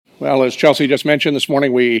Well, as Chelsea just mentioned, this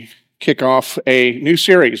morning we kick off a new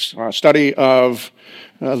series, a study of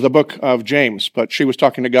the book of James. But she was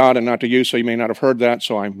talking to God and not to you, so you may not have heard that,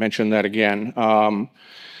 so I mentioned that again. I've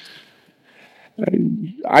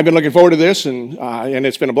been looking forward to this, and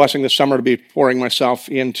it's been a blessing this summer to be pouring myself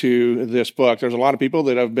into this book. There's a lot of people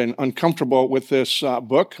that have been uncomfortable with this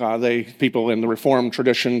book. People in the Reformed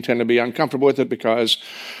tradition tend to be uncomfortable with it because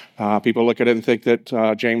people look at it and think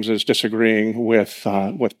that James is disagreeing with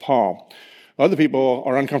Paul. Other people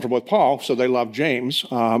are uncomfortable with Paul, so they love James.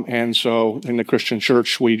 And so in the Christian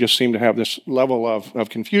church, we just seem to have this level of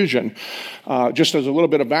confusion. Just as a little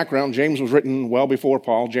bit of background, James was written well before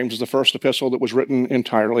Paul. James is the first epistle that was written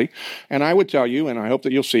entirely. And I would tell you, and I hope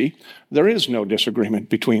that you'll see, there is no disagreement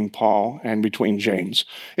between Paul and between James.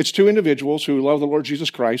 It's two individuals who love the Lord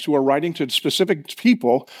Jesus Christ who are writing to specific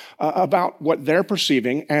people about what they're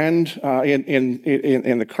perceiving and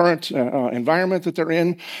in the current environment that they're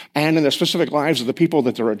in and in the specific lives of the people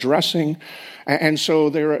that they're addressing. And so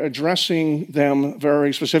they're addressing them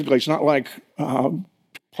very specifically. It's not like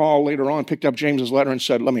Paul later on picked up James's letter and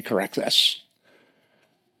said, let me correct this.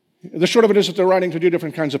 The short of it is that they're writing to two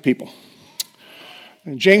different kinds of people.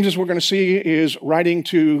 And James, as we're going to see, is writing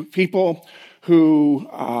to people who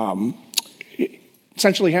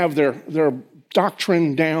essentially have their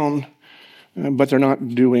doctrine down, but they're not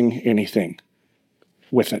doing anything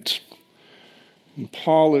with it. And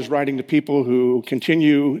Paul is writing to people who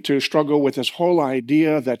continue to struggle with this whole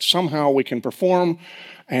idea that somehow we can perform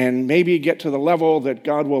and maybe get to the level that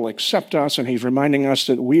God will accept us, and he's reminding us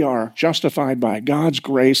that we are justified by God's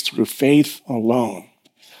grace through faith alone.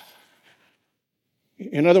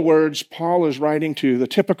 In other words, Paul is writing to the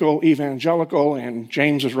typical evangelical, and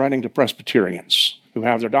James is writing to Presbyterians who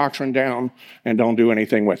have their doctrine down and don't do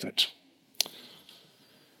anything with it.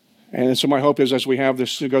 And so my hope is as we have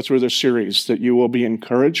this to go through this series that you will be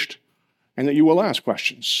encouraged and that you will ask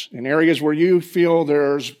questions. In areas where you feel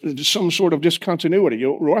there's some sort of discontinuity,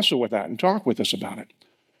 you'll wrestle with that and talk with us about it.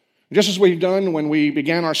 Just as we've done when we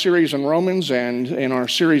began our series in Romans and in our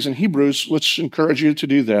series in Hebrews, let's encourage you to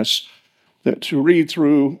do this, that to read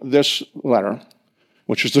through this letter,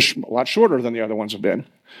 which is a lot shorter than the other ones have been,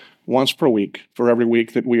 once per week for every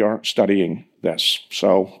week that we are studying this.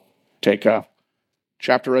 So take a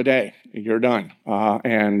chapter a day, you're done.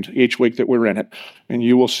 And each week that we're in it, and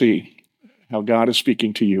you will see how God is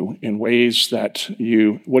speaking to you in ways that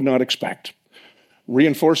you would not expect,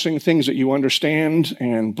 reinforcing things that you understand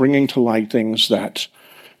and bringing to light things that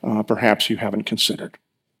perhaps you haven't considered.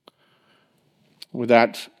 With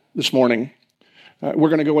that, this morning, we're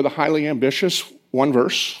going to go with a highly ambitious one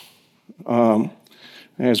verse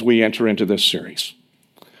as we enter into this series.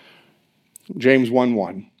 James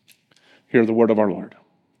 1:1. Hear the word of our Lord.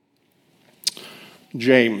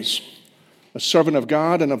 James, a servant of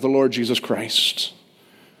God and of the Lord Jesus Christ,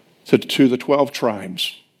 to the 12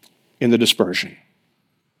 tribes in the dispersion,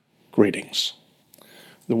 greetings.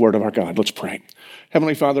 The word of our God. Let's pray.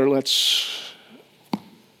 Heavenly Father, let's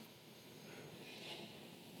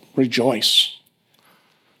rejoice.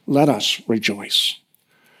 Let us rejoice.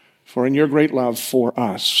 For in your great love for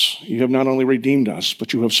us, you have not only redeemed us,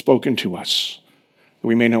 but you have spoken to us, that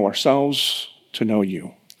we may know ourselves to know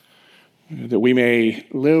you, that we may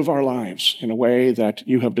live our lives in a way that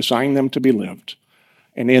you have designed them to be lived,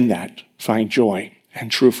 and in that find joy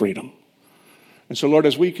and true freedom. And so, Lord,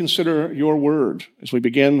 as we consider your word, as we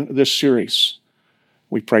begin this series,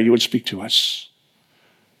 we pray you would speak to us.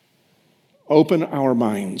 Open our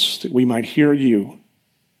minds that we might hear you.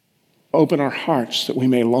 Open our hearts that we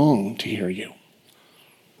may long to hear you.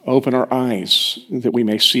 Open our eyes that we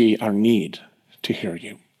may see our need to hear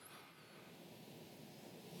you,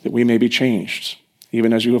 that we may be changed,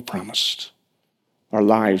 even as you have promised, our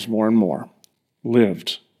lives more and more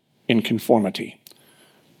lived in conformity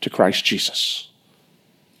to Christ Jesus.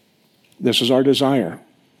 This is our desire.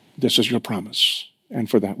 This is your promise, and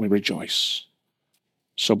for that we rejoice.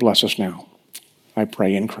 So bless us now, I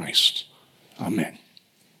pray in Christ. Amen.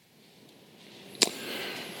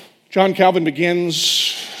 John Calvin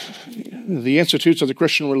begins the Institutes of the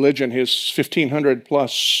Christian Religion, his 1,500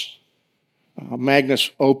 plus magnus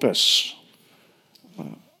opus,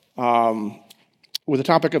 with the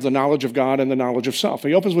topic of the knowledge of God and the knowledge of self.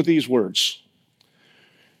 He opens with these words: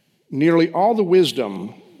 nearly all the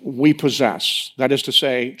wisdom we possess, that is to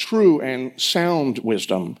say, true and sound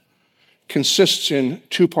wisdom, consists in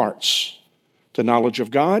two parts: the knowledge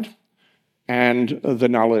of God and the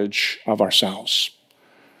knowledge of ourselves.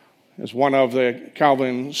 As one of the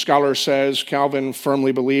Calvin scholars says, Calvin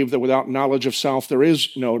firmly believed that without knowledge of self, there is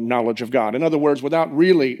no knowledge of God. In other words, without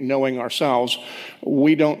really knowing ourselves,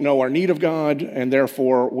 we don't know our need of God, and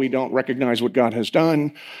therefore we don't recognize what God has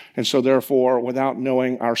done. And so therefore, without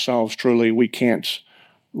knowing ourselves truly, we can't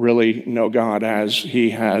really know God as he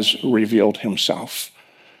has revealed himself.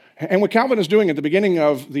 And what Calvin is doing at the beginning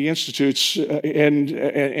of the Institutes and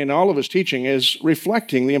in all of his teaching is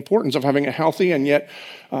reflecting the importance of having a healthy and yet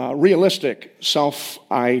realistic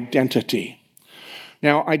self-identity.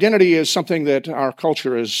 Now, identity is something that our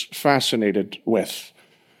culture is fascinated with.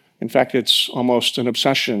 In fact, it's almost an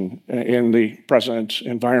obsession in the present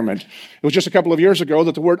environment. It was just a couple of years ago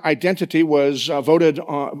that the word identity was voted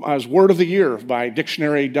as Word of the Year by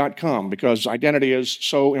Dictionary.com because identity is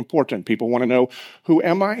so important. People want to know, who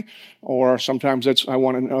am I? Or sometimes it's,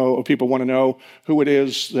 people want to know who it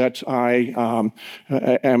is that I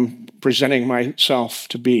am presenting myself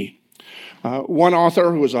to be. One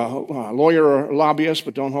author who was a lawyer or lobbyist,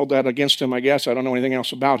 but don't hold that against him, I guess. I don't know anything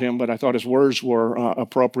else about him, but I thought his words were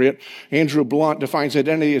appropriate. Andrew Blunt defines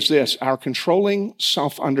identity as this: our controlling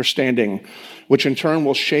self-understanding, which in turn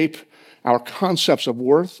will shape our concepts of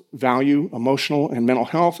worth, value, emotional and mental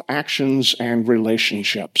health, actions, and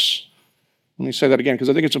relationships. Let me say that again, because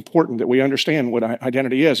I think it's important that we understand what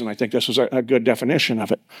identity is, and I think this is a good definition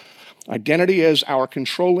of it. Identity is our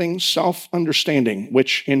controlling self-understanding,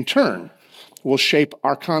 which in turn will shape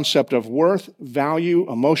our concept of worth, value,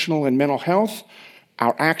 emotional and mental health,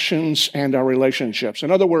 our actions, and our relationships.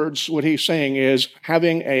 In other words, what he's saying is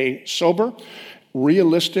having a sober,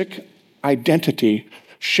 realistic identity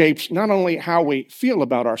shapes not only how we feel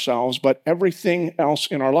about ourselves, but everything else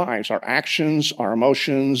in our lives, our actions, our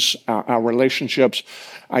emotions, our relationships.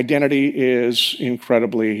 Identity is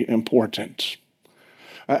incredibly important.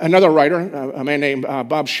 Another writer, a man named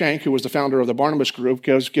Bob Shank, who was the founder of the Barnabas Group,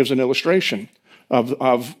 gives an illustration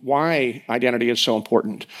of why identity is so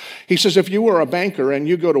important. He says, if you were a banker and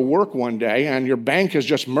you go to work one day and your bank has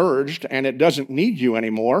just merged and it doesn't need you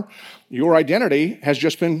anymore, your identity has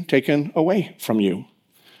just been taken away from you.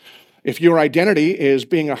 If your identity is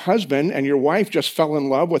being a husband and your wife just fell in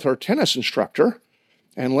love with her tennis instructor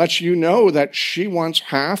and lets you know that she wants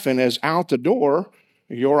half and is out the door,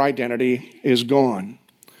 your identity is gone.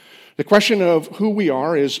 The question of who we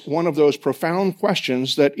are is one of those profound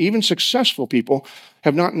questions that even successful people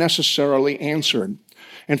have not necessarily answered.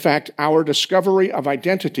 In fact, our discovery of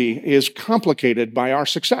identity is complicated by our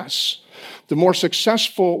success. The more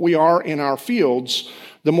successful we are in our fields,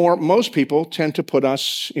 the more most people tend to put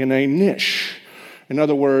us in a niche. In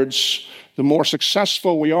other words, the more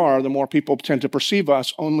successful we are, the more people tend to perceive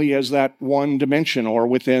us only as that one dimension or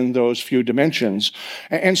within those few dimensions.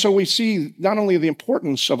 And so we see not only the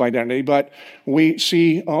importance of identity, but we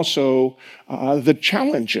see also the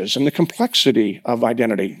challenges and the complexity of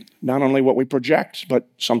identity, not only what we project, but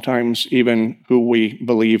sometimes even who we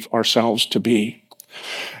believe ourselves to be.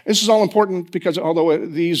 This is all important because although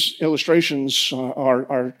these illustrations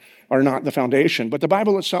are not the foundation, but the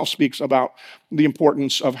Bible itself speaks about the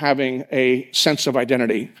importance of having a sense of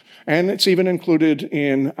identity. And it's even included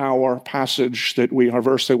in our our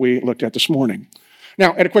verse that we looked at this morning.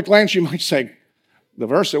 Now, at a quick glance, you might say, the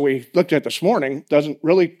verse that we looked at this morning doesn't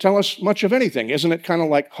really tell us much of anything. Isn't it kind of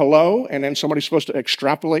like hello, and then somebody's supposed to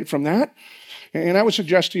extrapolate from that? And I would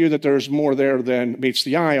suggest to you that there's more there than meets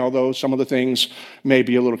the eye, although some of the things may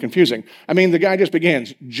be a little confusing. I mean, the guy just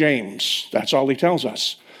begins, James. That's all he tells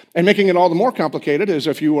us. And making it all the more complicated is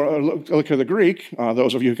if you look at the Greek,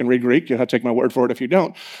 those of you who can read Greek, you'll have to take my word for it if you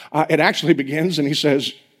don't. It actually begins and he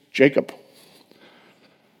says, Jacob.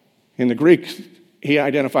 In the Greek, he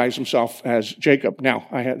identifies himself as Jacob. Now,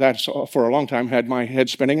 that's for a long time had my head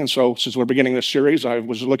spinning, and so since we're beginning this series, I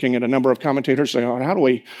was looking at a number of commentators saying, how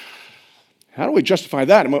do we justify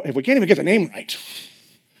that if we can't even get the name right?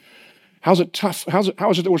 How's it tough? How is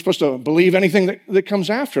it that we're supposed to believe anything that comes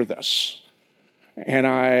after this? And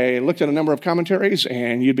I looked at a number of commentaries,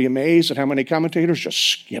 and you'd be amazed at how many commentators just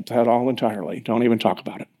skip that all entirely. Don't even talk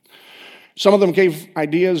about it. Some of them gave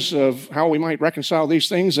ideas of how we might reconcile these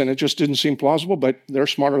things, and it just didn't seem plausible, but they're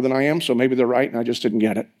smarter than I am, so maybe they're right, and I just didn't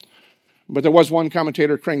get it. But there was one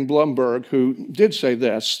commentator, Craig Blumberg, who did say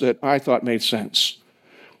this that I thought made sense.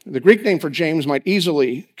 The Greek name for James might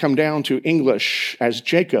easily come down to English as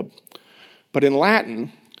Jacob, but in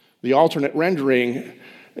Latin, the alternate rendering,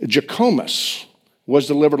 Jacomus, was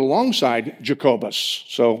delivered alongside Jacobus,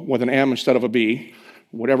 so with an M instead of a B,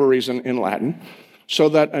 whatever reason in Latin, so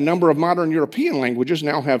that a number of modern European languages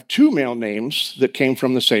now have two male names that came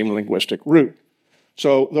from the same linguistic root.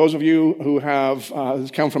 So those of you who have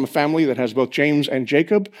come from a family that has both James and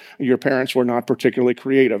Jacob, your parents were not particularly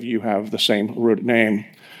creative. You have the same root name.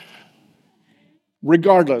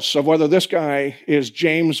 Regardless of whether this guy is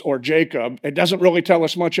James or Jacob, it doesn't really tell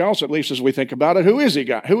us much else, at least as we think about it. Who is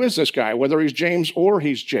this guy, whether he's James or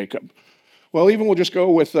he's Jacob? Well, even we'll just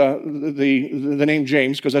go with the name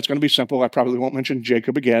James, because that's going to be simple. I probably won't mention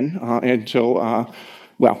Jacob again until,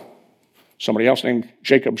 somebody else named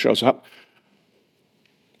Jacob shows up.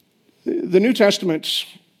 The New Testament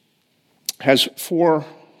has 4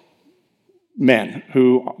 men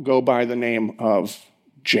who go by the name of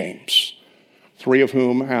James, 3 of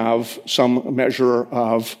whom have some measure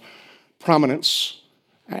of prominence,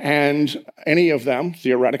 and any of them,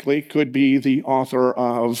 theoretically, could be the author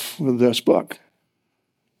of this book.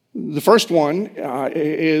 The first one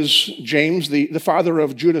is James, the father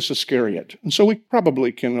of Judas Iscariot. And so we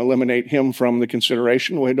probably can eliminate him from the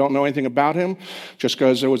consideration. We don't know anything about him. Just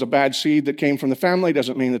because there was a bad seed that came from the family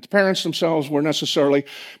doesn't mean that the parents themselves were necessarily.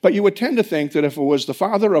 But you would tend to think that if it was the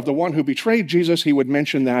father of the one who betrayed Jesus, he would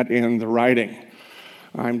mention that in the writing.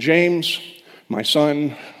 I'm James, my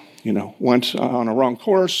son, went on a wrong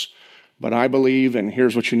course, but I believe, and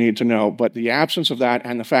here's what you need to know. But the absence of that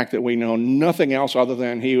and the fact that we know nothing else other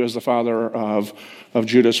than he was the father of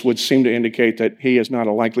Judas would seem to indicate that he is not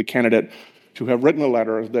a likely candidate to have written a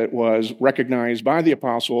letter that was recognized by the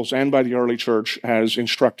apostles and by the early church as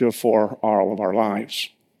instructive for all of our lives.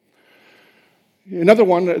 Another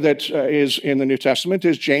one that is in the New Testament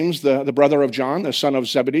is James, the brother of John, the son of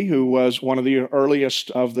Zebedee, who was one of the earliest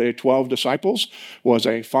of the 12 disciples, was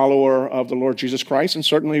a follower of the Lord Jesus Christ, and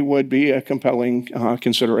certainly would be a compelling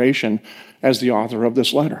consideration as the author of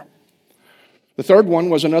this letter. The third one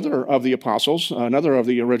was another of the apostles, another of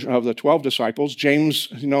the 12 disciples, James,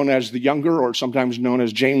 known as the younger, or sometimes known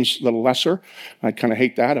as James the lesser. I'd kind of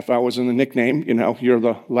hate that if I was in the nickname, you're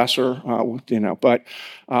the lesser, but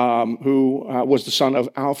who was the son of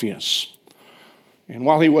Alphaeus. And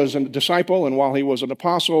while he was a disciple and while he was an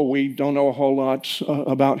apostle, we don't know a whole lot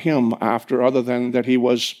about him other than that he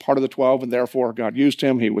was part of the 12, and therefore God used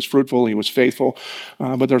him. He was fruitful, he was faithful,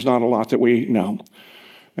 but there's not a lot that we know.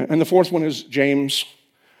 And the fourth one is James,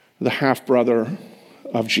 the half-brother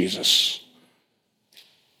of Jesus.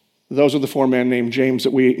 Those are the 4 men named James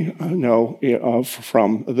that we know of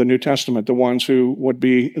from the New Testament, the ones who would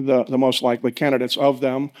be the most likely candidates of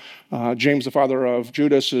them. James, the father of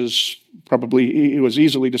Judas, he was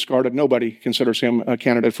easily discarded. Nobody considers him a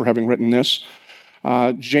candidate for having written this.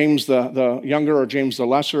 James the younger, or James the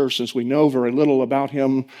lesser, since we know very little about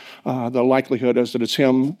him, the likelihood is that it's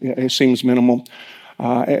him. It seems minimal.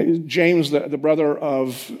 James, the brother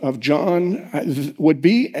of John, would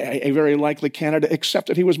be a very likely candidate, except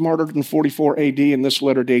that he was martyred in 44 AD, and this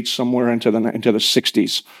letter dates somewhere into the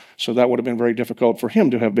 60s. So that would have been very difficult for him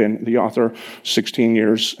to have been the author 16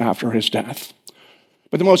 years after his death.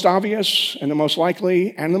 But the most obvious and the most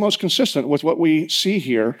likely and the most consistent with what we see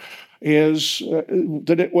here is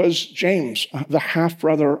that it was James, the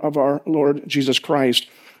half-brother of our Lord Jesus Christ,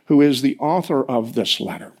 who is the author of this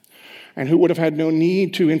letter, and who would have had no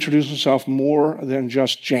need to introduce himself more than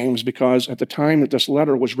just James, because at the time that this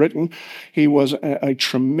letter was written, he was a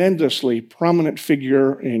tremendously prominent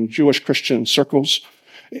figure in Jewish Christian circles.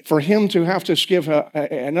 For him to have to give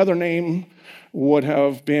another name would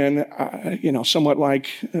have been, somewhat like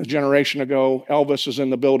a generation ago, Elvis is in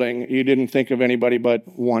the building. You didn't think of anybody but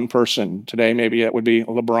one person. Today, maybe it would be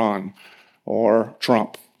LeBron or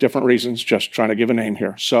Trump. Different reasons, just trying to give a name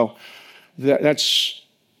here. So that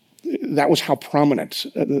was how prominent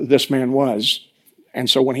this man was. And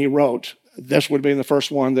so when he wrote, this would be the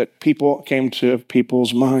first one that came to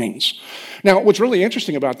people's minds. Now, what's really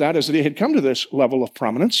interesting about that is that he had come to this level of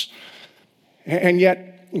prominence, and yet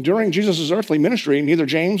during Jesus' earthly ministry, neither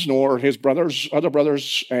James nor his other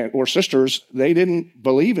brothers or sisters, they didn't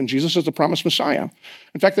believe in Jesus as the promised Messiah.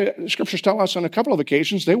 In fact, the scriptures tell us on a couple of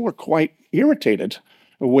occasions they were quite irritated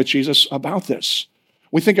with Jesus about this.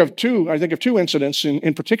 I think of two incidents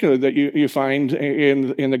in particular that you find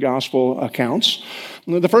in the gospel accounts.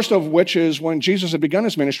 The first of which is when Jesus had begun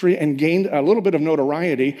his ministry and gained a little bit of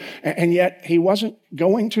notoriety, and yet he wasn't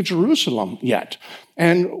going to Jerusalem yet.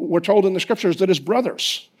 And we're told in the scriptures that his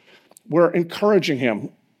brothers were encouraging him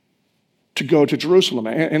to go to Jerusalem.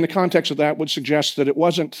 And the context of that would suggest that it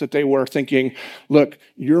wasn't that they were thinking, look,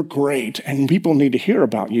 you're great and people need to hear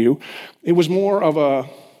about you. It was more of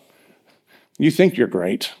you think you're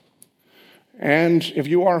great. And if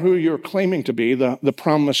you are who you're claiming to be, the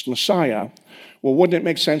promised Messiah, Well, wouldn't it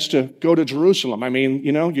make sense to go to Jerusalem? I mean,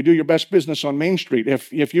 you do your best business on Main Street.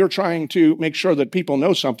 If you're trying to make sure that people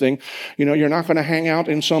know something, you're not going to hang out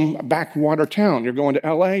in some backwater town. You're going to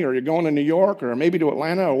LA, or you're going to New York, or maybe to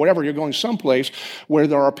Atlanta, or whatever. You're going someplace where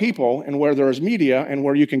there are people and where there is media and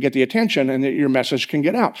where you can get the attention and that your message can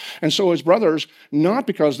get out. And so his brothers, not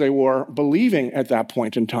because they were believing at that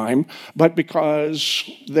point in time, but because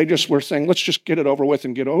they just were saying, let's just get it over with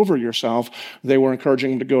and get over yourself, they were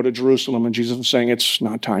encouraging him to go to Jerusalem, and Jesus was saying, it's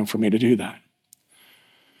not time for me to do that.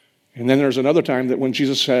 And then there's another time that when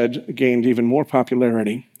Jesus had gained even more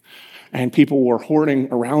popularity and people were hoarding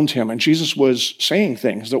around him, and Jesus was saying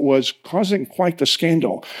things that was causing quite the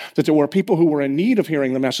scandal, that there were people who were in need of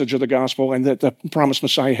hearing the message of the gospel and that the promised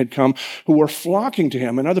Messiah had come, who were flocking to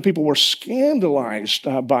him, and other people were scandalized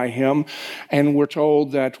by him. And we're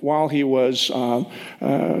told that while he was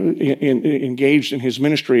engaged in his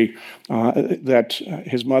ministry, that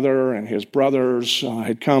his mother and his brothers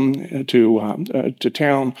had come to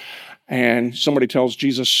town, and somebody tells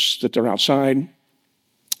Jesus that they're outside.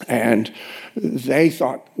 And they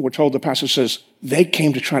thought, we're told, the passage says, they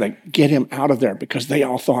came to try to get him out of there because they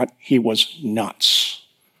all thought he was nuts.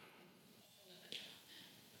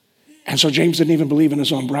 And so James didn't even believe in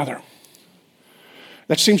his own brother.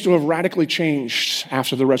 That seems to have radically changed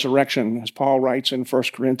after the resurrection, as Paul writes in 1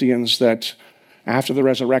 Corinthians, that after the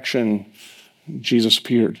resurrection, Jesus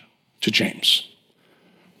appeared to James.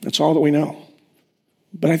 That's all that we know.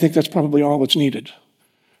 But I think that's probably all that's needed.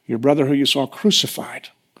 Your brother who you saw crucified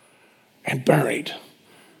and buried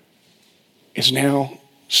is now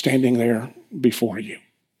standing there before you.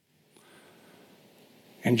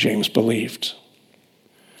 And James believed.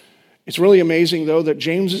 It's really amazing, though, that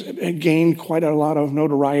James gained quite a lot of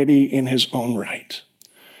notoriety in his own right.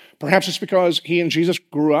 Perhaps it's because he and Jesus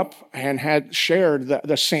grew up and had shared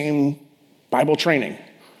the same Bible training.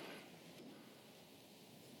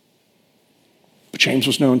 But James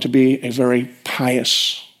was known to be a very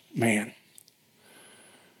pious man.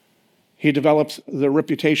 He developed the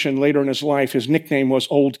reputation later in his life. His nickname was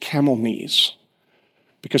Old Camel Knees,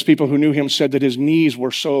 because people who knew him said that his knees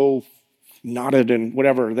were so knotted and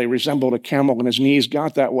whatever, they resembled a camel, and his knees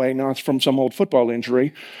got that way, not from some old football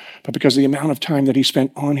injury, but because of the amount of time that he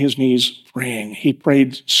spent on his knees praying. He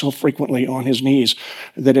prayed so frequently on his knees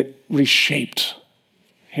that it reshaped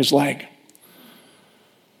his leg.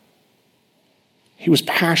 He was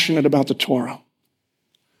passionate about the Torah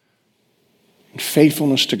and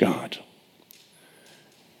faithfulness to God.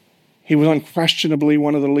 He was unquestionably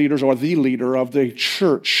one of the leaders, or the leader of the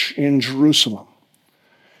church in Jerusalem.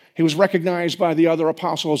 He was recognized by the other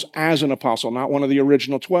apostles as an apostle, not one of the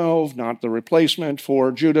original 12, not the replacement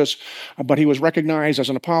for Judas, but he was recognized as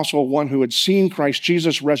an apostle, one who had seen Christ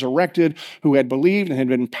Jesus resurrected, who had believed and had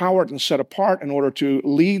been empowered and set apart in order to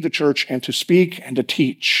lead the church and to speak and to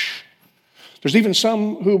teach. There's even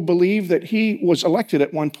some who believe that he was elected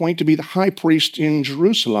at one point to be the high priest in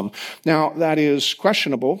Jerusalem. Now, that is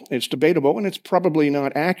questionable, it's debatable, and it's probably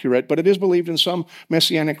not accurate, but it is believed in some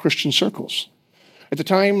Messianic Christian circles. At the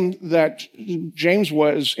time that James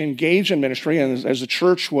was engaged in ministry, and as the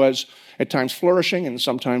church was at times flourishing and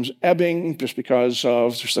sometimes ebbing just because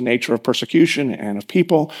of just the nature of persecution and of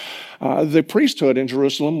people, the priesthood in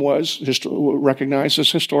Jerusalem was recognized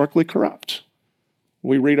as historically corrupt.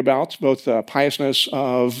 We read about both the piousness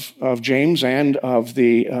of James and of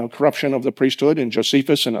the corruption of the priesthood in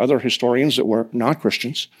Josephus and other historians that were not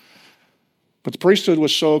Christians. But the priesthood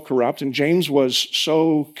was so corrupt, and James was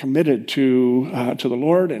so committed to the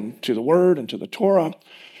Lord and to the Word and to the Torah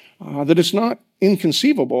that it's not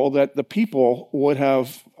inconceivable that the people would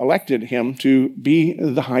have elected him to be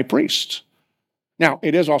the high priest. Now,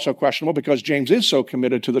 it is also questionable because James is so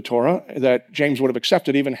committed to the Torah that James would have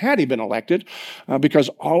accepted even had he been elected, because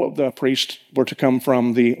all of the priests were to come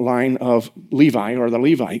from the line of Levi, or the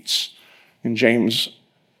Levites, and James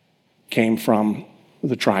came from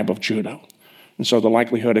the tribe of Judah. And so the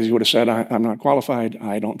likelihood is he would have said, I'm not qualified,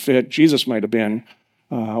 I don't fit. Jesus might have been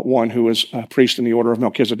one who was a priest in the order of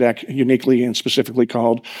Melchizedek, uniquely and specifically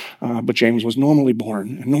called, but James was normally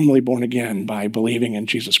born again by believing in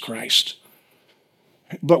Jesus Christ.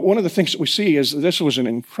 But one of the things that we see is that this was an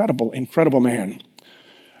incredible, incredible man,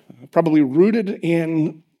 probably rooted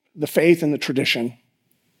in the faith and the tradition,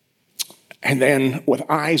 and then with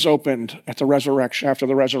eyes opened at the resurrection, after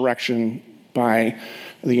the resurrection, by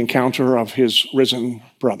the encounter of his risen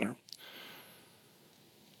brother.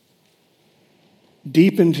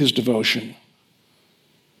 Deepened his devotion,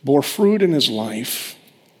 bore fruit in his life,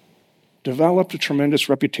 developed a tremendous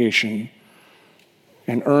reputation,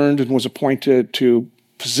 and earned and was appointed to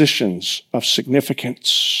positions of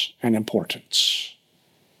significance and importance.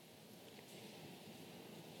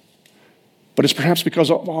 But it's perhaps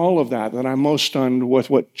because of all of that that I'm most stunned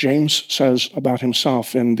with what James says about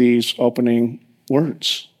himself in these opening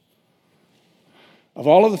words. Of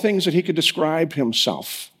all of the things that he could describe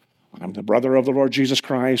himself, I'm the brother of the Lord Jesus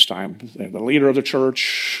Christ, I'm the leader of the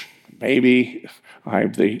church, maybe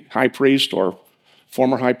I'm the high priest or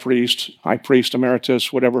former high priest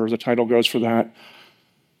emeritus, whatever the title goes for that.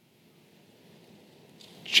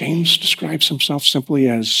 James describes himself simply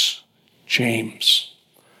as James,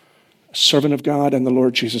 a servant of God and the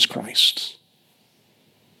Lord Jesus Christ.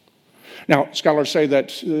 Now, scholars say that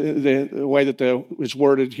the way that is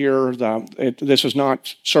worded here, this is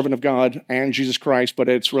not servant of God and Jesus Christ, but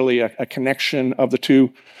it's really a connection of the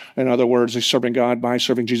two. In other words, he's serving God by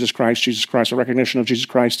serving Jesus Christ, a recognition of Jesus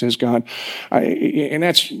Christ as God. And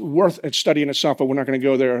that's worth a study in itself, but we're not going to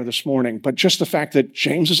go there this morning. But just the fact that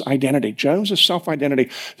James's identity, James's self-identity,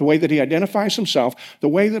 the way that he identifies himself, the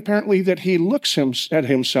way that apparently that he looks at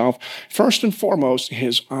himself, first and foremost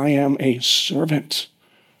is, I am a servant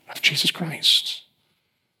of Jesus Christ.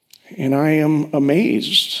 And I am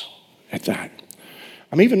amazed at that.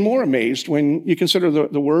 I'm even more amazed when you consider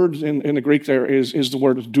the word in the Greek there is the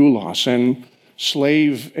word doulos, and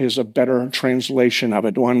slave is a better translation of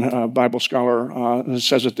it. One Bible scholar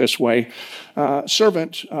says it this way.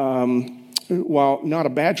 Servant, while not a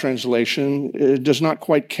bad translation, it does not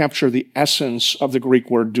quite capture the essence of the Greek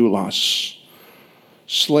word doulos.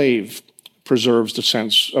 Slave preserves the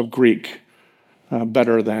sense of Greek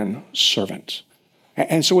better than servant.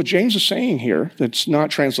 And so what James is saying here, that's not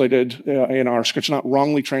translated in our scripture, it's not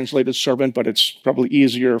wrongly translated servant, but it's probably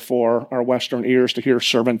easier for our Western ears to hear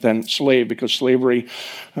servant than slave, because slavery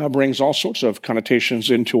brings all sorts of connotations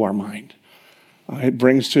into our mind. It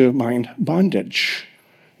brings to mind bondage.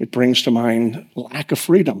 It brings to mind lack of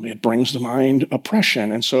freedom. It brings to mind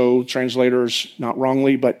oppression. And so translators, not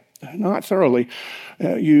wrongly, but not thoroughly,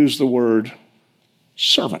 use the word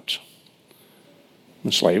servant.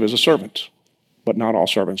 The slave is a servant, but not all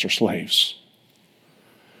servants are slaves.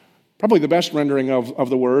 Probably the best rendering of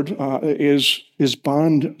the word is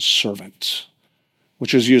bond servant,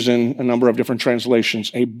 which is used in a number of different translations.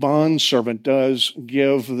 A bond servant does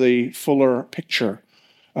give the fuller picture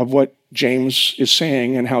of what James is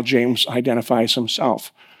saying and how James identifies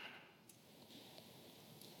himself.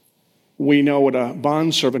 We know what a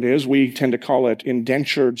bond servant is. We tend to call it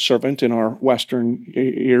indentured servant in our Western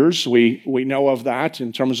ears. We know of that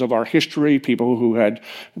in terms of our history, people who had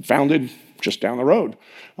founded just down the road.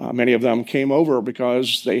 Many of them came over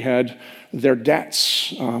because they had their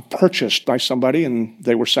debts purchased by somebody, and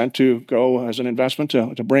they were sent to go as an investment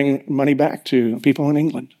to bring money back to people in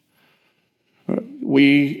England.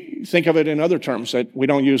 We think of it in other terms that we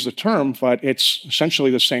don't use the term, but it's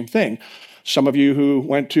essentially the same thing. Some of you who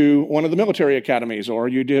went to one of the military academies or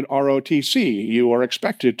you did ROTC, you are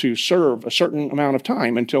expected to serve a certain amount of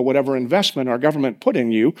time until whatever investment our government put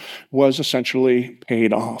in you was essentially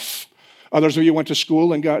paid off. Others of you went to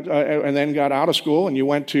school and then got out of school, and you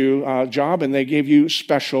went to a job and they gave you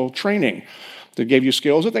special training. They gave you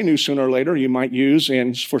skills that they knew sooner or later you might use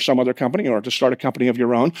for some other company or to start a company of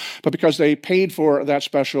your own. But because they paid for that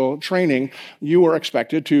special training, you were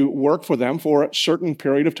expected to work for them for a certain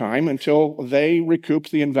period of time until they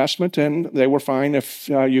recouped the investment and they were fine if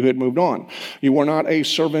you had moved on. You were not a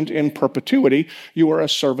servant in perpetuity. You were a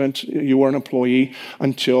servant, you were an employee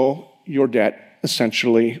until your debt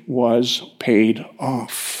essentially was paid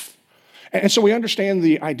off. And so we understand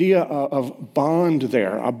the idea of bond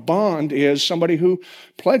there. A bond is somebody who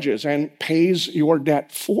pledges and pays your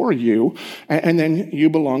debt for you, and then you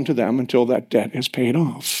belong to them until that debt is paid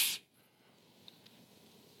off.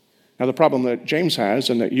 Now, the problem that James has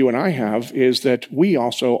and that you and I have is that we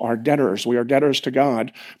also are debtors. We are debtors to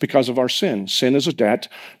God because of our sin. Sin is a debt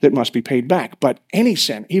that must be paid back. But any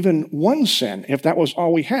sin, even one sin, if that was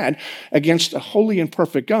all we had against a holy and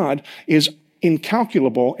perfect God, is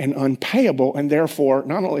incalculable and unpayable, and therefore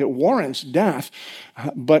not only it warrants death,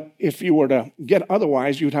 but if you were to get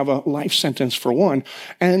otherwise, you'd have a life sentence for one,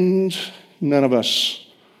 and none of us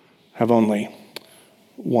have only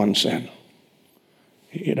one sin.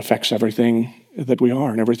 It affects everything that we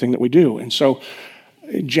are and everything that we do. And so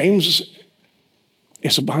James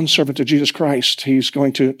is a bondservant of Jesus Christ. He's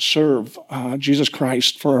going to serve Jesus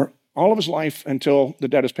Christ for all of his life until the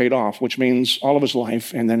debt is paid off, which means all of his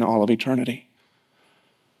life and then all of eternity.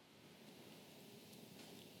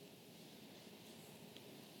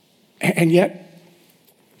 And yet,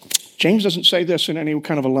 James doesn't say this in any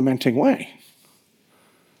kind of a lamenting way.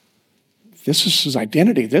 This is his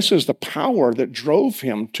identity. This is the power that drove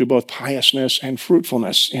him to both piousness and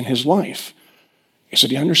fruitfulness in his life, is that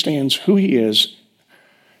he understands who he is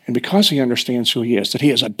And because he understands who he is, that he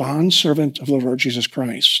is a bondservant of the Lord Jesus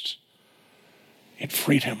Christ, it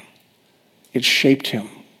freed him. It shaped him.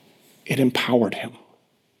 It empowered him.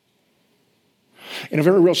 In a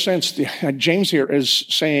very real sense, James here is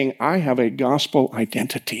saying, I have a gospel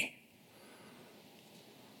identity.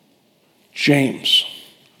 James,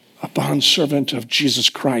 a bondservant of Jesus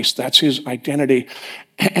Christ, that's his identity.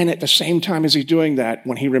 And at the same time as he's doing that,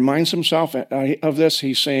 when he reminds himself of this,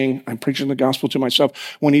 he's saying, I'm preaching the gospel to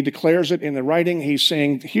myself. When he declares it in the writing, he's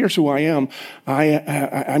saying, here's who I am.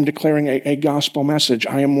 I'm declaring a gospel message.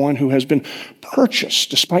 I am one who has been purchased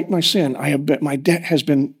despite my sin. My debt has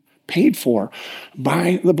been paid for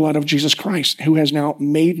by the blood of Jesus Christ, who has now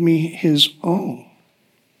made me his own.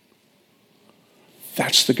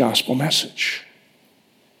 That's the gospel message.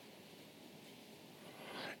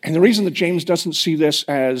 And the reason that James doesn't see this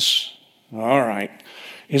as, all right,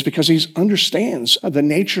 is because he understands the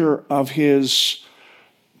nature of his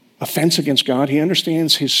offense against God. He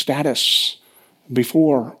understands his status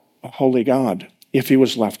before a holy God if he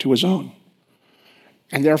was left to his own.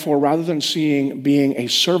 And therefore, rather than seeing being a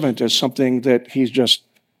servant as something that he's just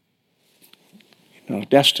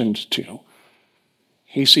destined to,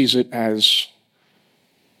 he sees it as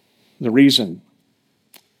the reason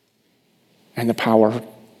and the power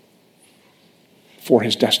for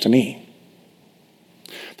his destiny.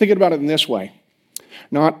 Thinking about it in this way,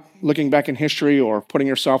 not looking back in history or putting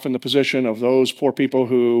yourself in the position of those poor people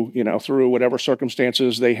who, through whatever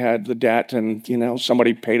circumstances they had the debt and,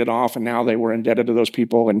 somebody paid it off and now they were indebted to those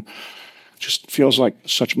people and just feels like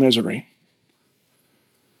such misery.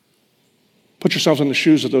 Put yourselves in the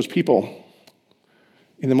shoes of those people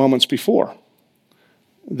in the moments before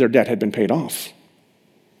their debt had been paid off.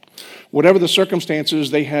 Whatever the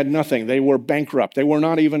circumstances, they had nothing. They were bankrupt. They were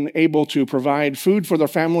not even able to provide food for their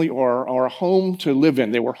family or a home to live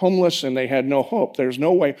in. They were homeless and they had no hope. There's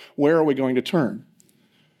no way. Where are we going to turn?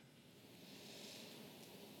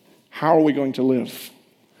 How are we going to live?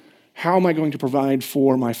 How am I going to provide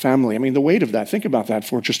for my family? I mean, the weight of that, think about that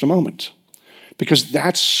for just a moment. Because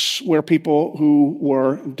that's where people who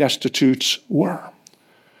were destitute were.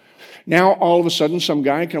 Now, all of a sudden, some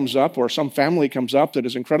guy comes up or some family comes up that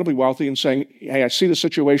is incredibly wealthy and saying, hey, I see the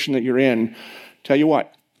situation that you're in. Tell you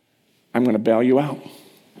what, I'm going to bail you out.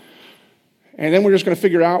 And then we're just going to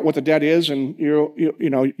figure out what the debt is, and you're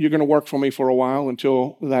going to work for me for a while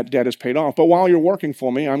until that debt is paid off. But while you're working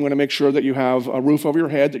for me, I'm going to make sure that you have a roof over your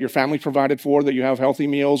head, that your family's provided for, that you have healthy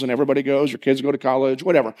meals, and everybody goes, your kids go to college,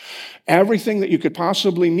 whatever. Everything that you could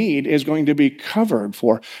possibly need is going to be covered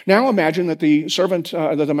for. Now imagine that the servant,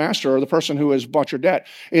 that the master, or the person who has bought your debt,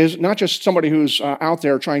 is not just somebody who's out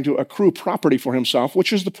there trying to accrue property for himself,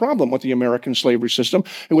 which is the problem with the American slavery system.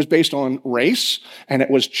 It was based on race, and it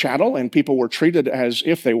was chattel, and people were treated as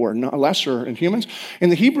if they were lesser in humans. In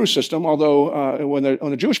the Hebrew system, although when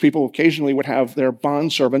the Jewish people occasionally would have their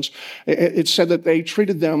bond servants, it said that they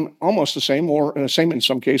treated them almost the same, or same in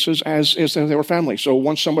some cases, as if they were family. So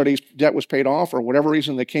once somebody's debt was paid off, or whatever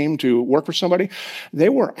reason they came to work for somebody, they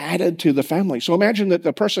were added to the family. So imagine that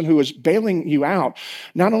the person who is bailing you out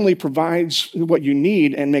not only provides what you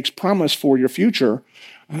need and makes promise for your future,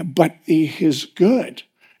 but he is good.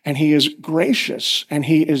 And he is gracious, and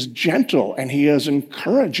he is gentle, and he is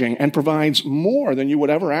encouraging, and provides more than you would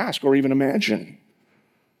ever ask or even imagine.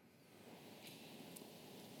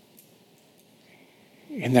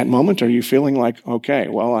 In that moment, are you feeling like, okay,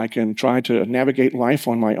 well, I can try to navigate life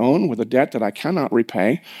on my own with a debt that I cannot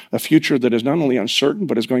repay, a future that is not only uncertain,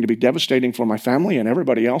 but is going to be devastating for my family and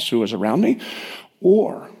everybody else who is around me?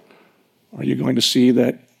 Or are you going to see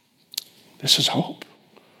that this is hope?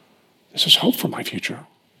 This is hope for my future.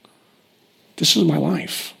 This is my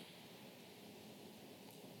life.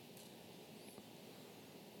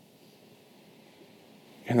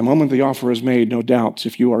 And the moment the offer is made, no doubt,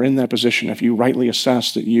 if you are in that position, if you rightly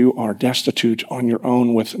assess that you are destitute on your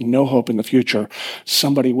own with no hope in the future,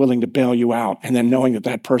 somebody willing to bail you out, and then knowing that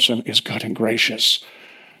that person is good and gracious,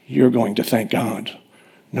 you're going to thank God,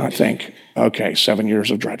 not think, okay, 7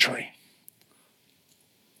 years of drudgery.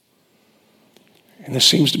 And this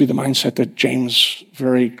seems to be the mindset that James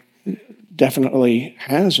very definitely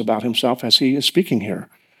has about himself as he is speaking here.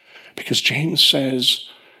 Because James says,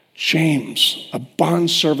 James, a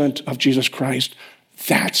bondservant of Jesus Christ,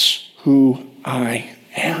 that's who I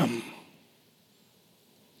am.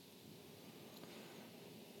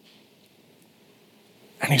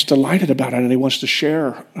 And he's delighted about it, and he wants to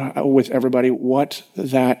share with everybody what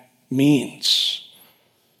that means.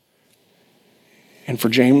 And for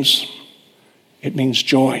James, it means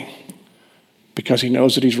joy, because he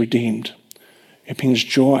knows that he's redeemed. It means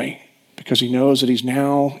joy because he knows that he's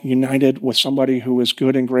now united with somebody who is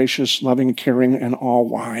good and gracious, loving and caring, and all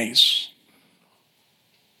wise.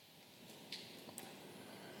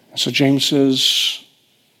 So James says,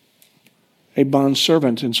 a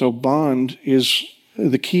bondservant. And so bond is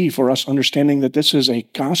the key for us understanding that this is a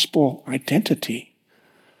gospel identity.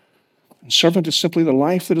 And servant is simply the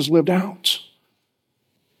life that is lived out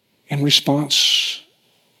in response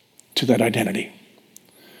to that identity.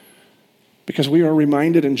 Because we are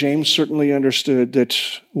reminded, and James certainly understood, that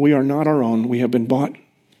we are not our own. We have been bought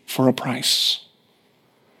for a price.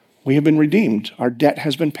 We have been redeemed. Our debt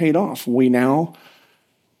has been paid off. We now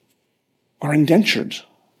are indentured,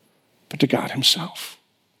 but to God himself.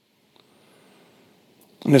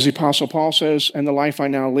 And as the Apostle Paul says, and the life I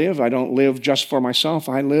now live, I don't live just for myself.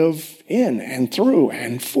 I live in and through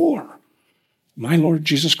and for my Lord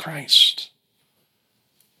Jesus Christ,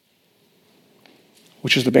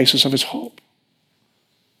 which is the basis of his hope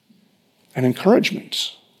and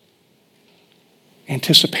encouragement,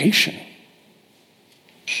 anticipation.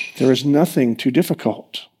 There is nothing too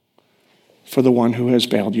difficult for the one who has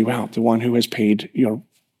bailed you out, the one who has paid your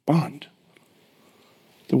bond,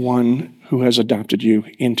 the one who has adopted you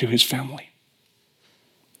into his family.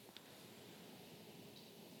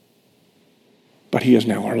 But he is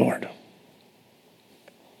now our Lord.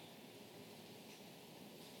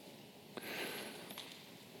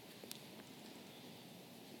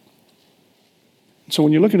 So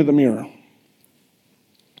when you look into the mirror,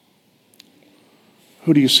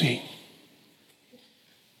 who do you see?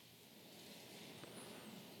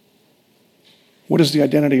 What is the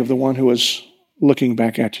identity of the one who is looking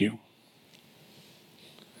back at you?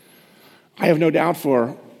 I have no doubt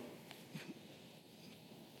for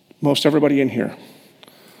most everybody in here,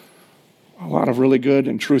 a lot of really good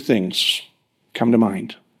and true things come to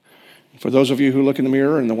mind. For those of you who look in the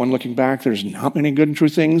mirror and the one looking back, there's not many good and true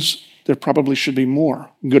things. There probably should be more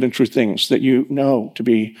good and true things that you know to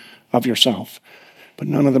be of yourself. But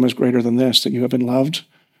none of them is greater than this, that you have been loved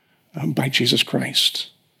by Jesus Christ.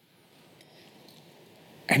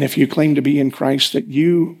 And if you claim to be in Christ, that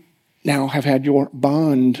you now have had your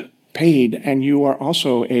bond paid, and you are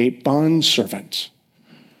also a bondservant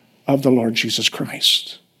of the Lord Jesus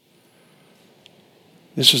Christ.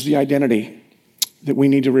 This is the identity that we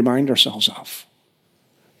need to remind ourselves of.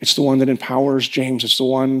 It's the one that empowers James. It's the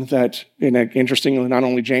one that, interestingly, not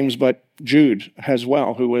only James, but Jude as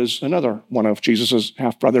well, who is another one of Jesus'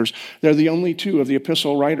 half-brothers. They're the only two of the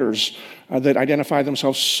epistle writers that identify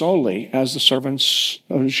themselves solely as the servants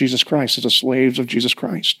of Jesus Christ, as the slaves of Jesus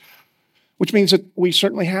Christ. Which means that we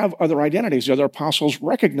certainly have other identities. The other apostles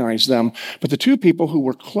recognize them. But the two people who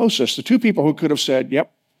were closest, the two people who could have said,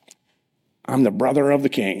 yep, I'm the brother of the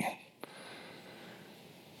king,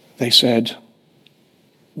 they said,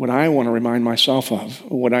 what I want to remind myself of,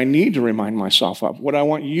 what I need to remind myself of, what I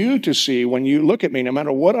want you to see when you look at me, no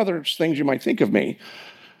matter what other things you might think of me,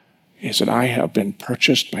 is that I have been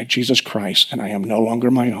purchased by Jesus Christ and I am no longer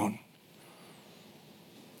my own.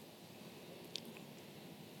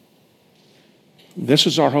 This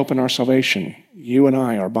is our hope and our salvation. You and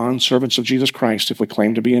I are bondservants of Jesus Christ if we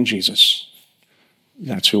claim to be in Jesus.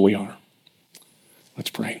 That's who we are. Let's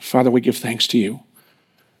pray. Father, we give thanks to you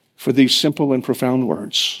for these simple and profound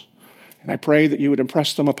words. And I pray that you would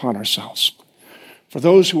impress them upon ourselves. For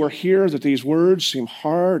those who are here, that these words seem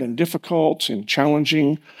hard and difficult and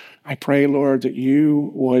challenging, I pray, Lord, that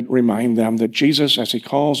you would remind them that Jesus, as he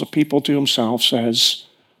calls a people to himself, says,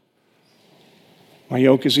 my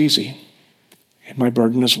yoke is easy and my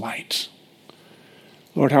burden is light.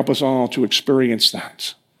 Lord, help us all to experience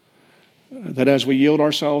that. That as we yield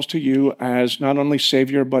ourselves to you as not only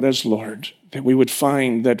Savior, but as Lord, that we would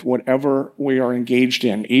find that whatever we are engaged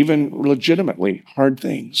in, even legitimately hard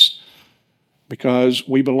things, because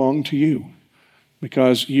we belong to you,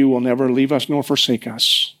 because you will never leave us nor forsake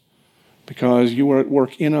us, because you are at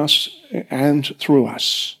work in us and through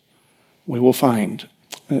us, we will find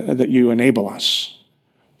that you enable us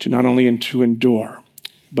to not only to endure,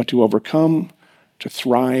 but to overcome, to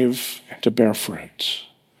thrive, and to bear fruit.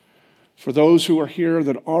 For those who are here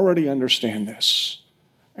that already understand this,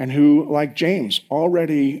 and who, like James,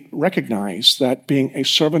 already recognize that being a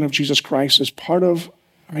servant of Jesus Christ is part of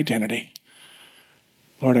identity,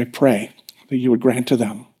 Lord, I pray that you would grant to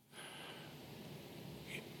them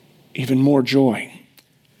even more joy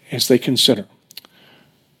as they consider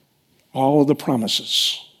all of the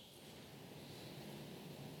promises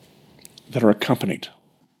that are accompanied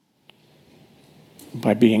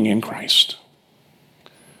by being in Christ.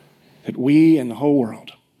 That we and the whole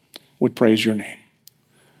world would praise your name.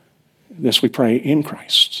 This we pray in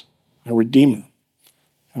Christ, our Redeemer,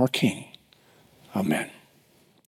 our King. Amen.